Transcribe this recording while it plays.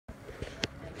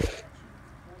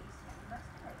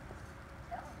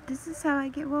This is how I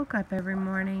get woke up every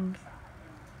morning.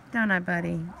 Don't I,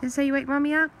 buddy? This is how you wake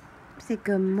mommy up? Say,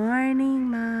 good morning,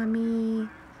 mommy.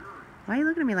 Why are you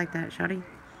looking at me like that, shawty?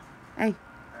 Hey,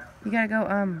 you gotta go,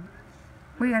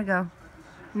 where you gotta go?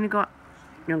 You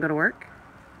wanna go to work?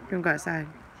 You wanna go outside?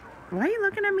 Why are you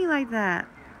looking at me like that?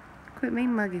 Quit me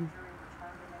mugging.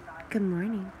 Good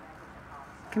morning.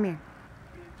 Come here.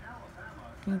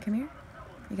 Can you come here?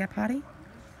 You got potty?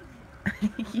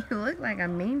 You look like a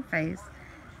mean face.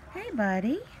 Hey,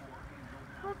 buddy.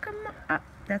 Oh, come on. Oh,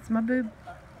 that's my boob.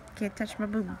 Can't touch my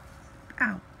boob.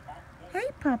 Ow. Hey,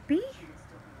 puppy.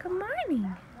 Good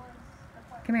morning.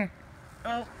 Come here.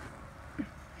 Oh.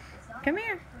 Come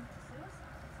here.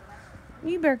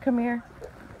 You better come here.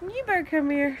 You better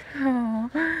come here. Oh.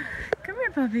 Come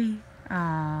here, puppy.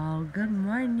 Oh, good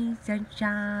morning,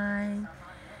 sunshine.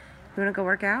 You want to go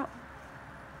work out?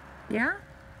 Yeah?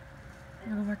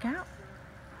 You want to work out?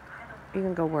 You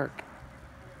gonna go work?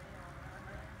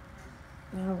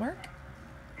 You wanna work?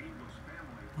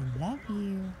 I love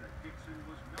you.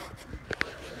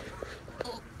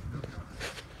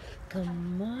 Good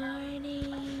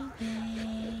morning,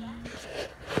 babe.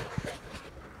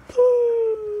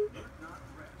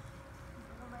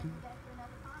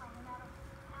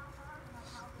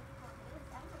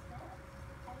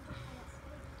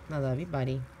 I love you,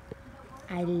 buddy.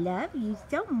 I love you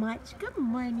so much. Good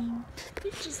morning.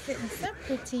 You're just sitting so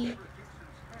pretty.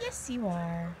 Yes, you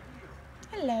are.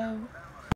 Hello.